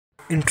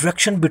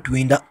Interaction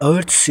between the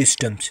Earth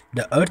systems.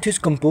 The Earth is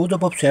composed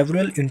of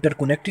several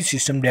interconnected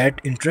systems that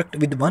interact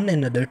with one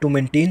another to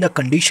maintain the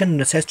condition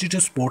necessary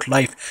to support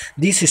life.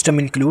 These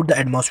systems include the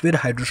atmosphere,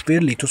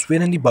 hydrosphere,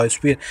 lithosphere, and the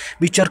biosphere,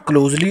 which are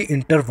closely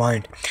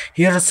intertwined.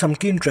 Here are some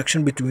key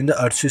interactions between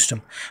the Earth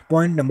system.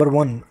 Point number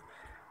one: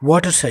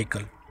 water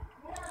cycle.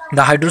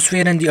 The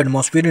hydrosphere and the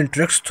atmosphere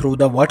interacts through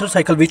the water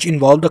cycle, which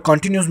involves the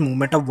continuous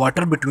movement of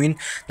water between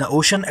the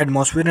ocean,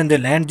 atmosphere, and the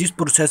land. This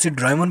process is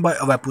driven by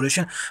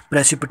evaporation,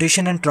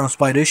 precipitation, and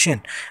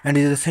transpiration, and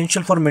is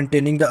essential for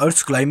maintaining the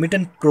Earth's climate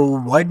and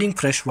providing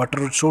fresh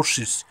water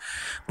resources.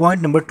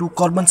 Point number two: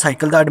 carbon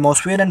cycle. The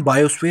atmosphere and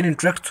biosphere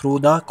interact through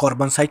the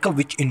carbon cycle,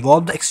 which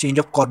involves the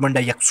exchange of carbon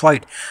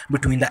dioxide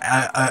between the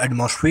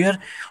atmosphere,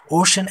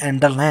 ocean,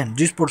 and the land.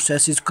 This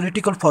process is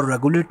critical for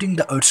regulating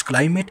the Earth's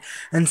climate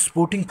and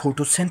supporting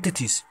photosynthesis,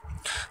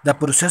 the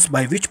process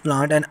by which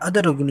plant and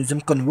other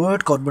organisms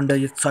convert carbon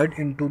dioxide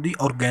into the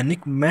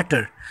organic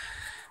matter.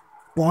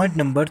 Point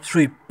number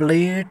three: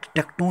 plate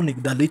tectonic.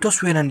 The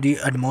lithosphere and the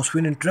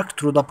atmosphere interact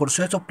through the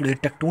process of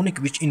plate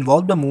tectonic, which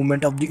involves the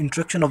movement of the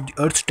interaction of the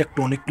Earth's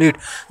tectonic plate.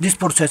 This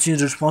process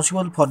is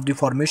responsible for the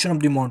formation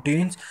of the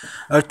mountains,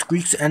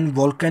 earthquakes, and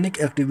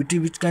volcanic activity,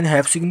 which can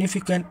have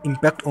significant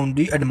impact on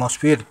the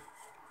atmosphere.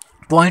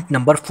 Point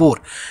number four: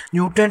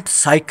 nutrient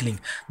cycling.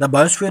 The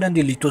biosphere and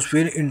the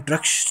lithosphere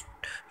interact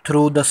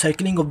through the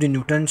cycling of the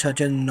nutrients such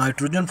as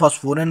nitrogen,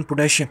 phosphorus, and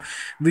potassium,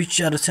 which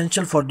are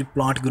essential for the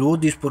plant growth.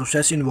 This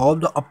process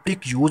involves the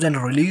uptake, use,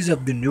 and release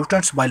of the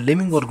nutrients by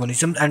living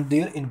organisms and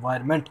their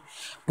environment.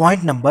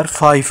 Point number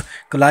five: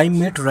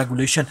 climate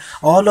regulation.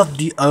 All of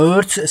the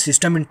Earth's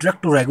system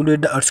interact to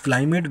regulate the Earth's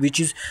climate,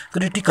 which is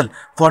critical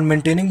for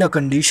maintaining the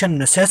condition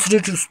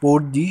necessary to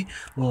support the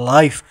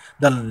life.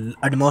 The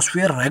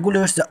atmosphere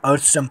regulates the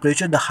Earth's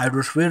temperature. The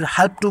hydrosphere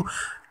help to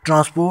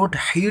transport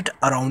heat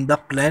around the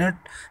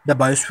planet. The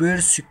biosphere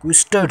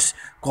sequesters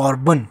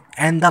carbon,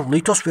 and the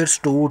lithosphere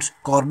stores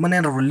carbon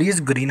and releases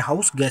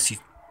greenhouse gases.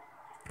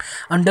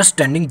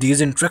 Understanding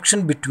these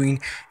interactions between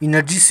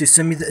energy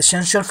systems is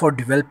essential for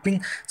developing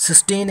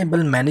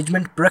sustainable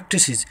management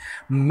practices,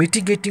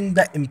 mitigating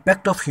the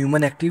impact of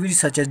human activities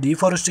such as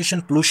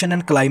deforestation, pollution,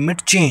 and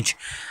climate change.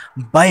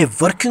 By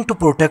working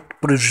to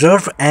protect,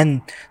 preserve,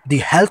 and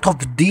the health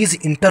of these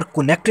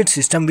interconnected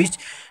systems, which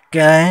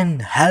can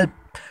help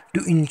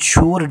to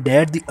ensure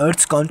that the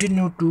Earth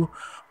continue to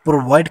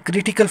provide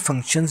critical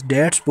functions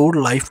that support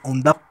life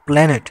on the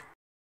planet.